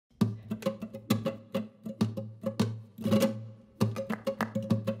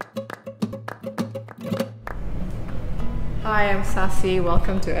Hi, I'm Sasi.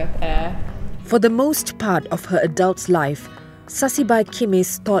 Welcome to Earth Heir. For the most part of her adult life, Sasibai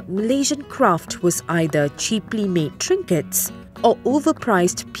Kimis thought Malaysian craft was either cheaply made trinkets or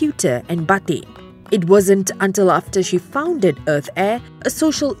overpriced pewter and batik. It wasn't until after she founded Earth Heir, a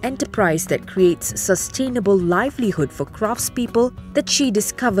social enterprise that creates sustainable livelihood for craftspeople, that she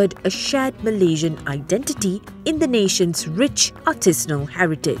discovered a shared Malaysian identity in the nation's rich artisanal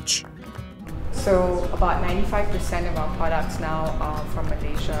heritage. So about 95% of our products now are from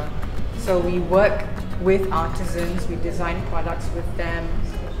Malaysia. So we work with artisans, we design products with them,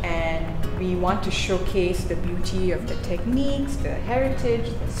 and we want to showcase the beauty of the techniques, the heritage,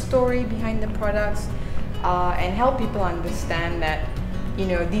 the story behind the products, and help people understand that,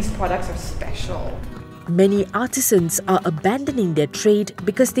 these products are special. Many artisans are abandoning their trade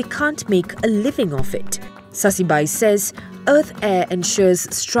because they can't make a living off it. Sasibai says Earth Heir ensures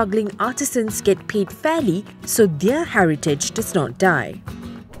struggling artisans get paid fairly so their heritage does not die.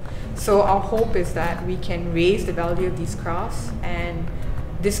 So our hope is that we can raise the value of these crafts, and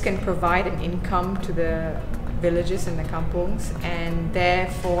this can provide an income to the villages and the kampungs, and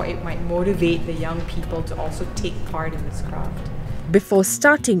therefore it might motivate the young people to also take part in this craft. Before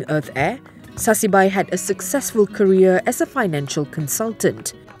starting Earth Heir, Sasibai had a successful career as a financial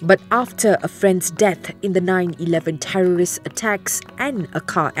consultant. But after a friend's death in the 9/11 terrorist attacks and a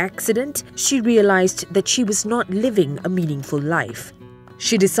car accident, she realized that she was not living a meaningful life.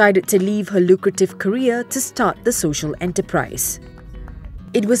 She decided to leave her lucrative career to start the social enterprise.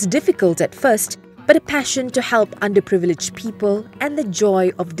 It was difficult at first, but a passion to help underprivileged people and the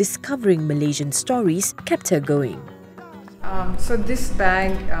joy of discovering Malaysian stories kept her going. So this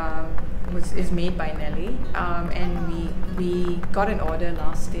bag is made by Nelly, and we got an order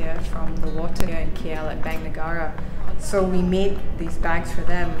last year from the water here in KL at Bank Negara. So we made these bags for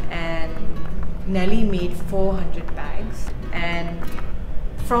them, and Nelly made 400 bags, and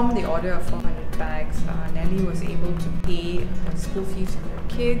from the order of 400 bags, Nelly was able to pay the school fees for her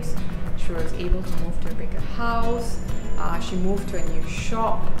kids. She was able to move to a bigger house. She moved to a new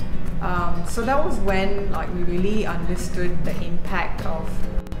shop. So that was when we really understood the impact of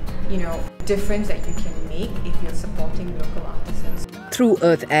difference that you can make if you're supporting local artisans. Through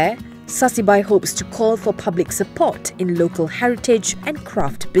Earth Heir, Sasibai hopes to call for public support in local heritage and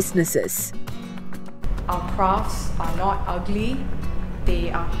craft businesses. Our crafts are not ugly.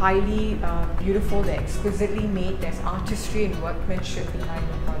 They are highly beautiful, they're exquisitely made, there's artistry and workmanship behind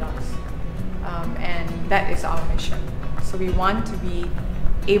the products. And that is our mission. So we want to be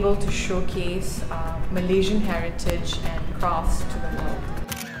able to showcase Malaysian heritage and crafts to the world.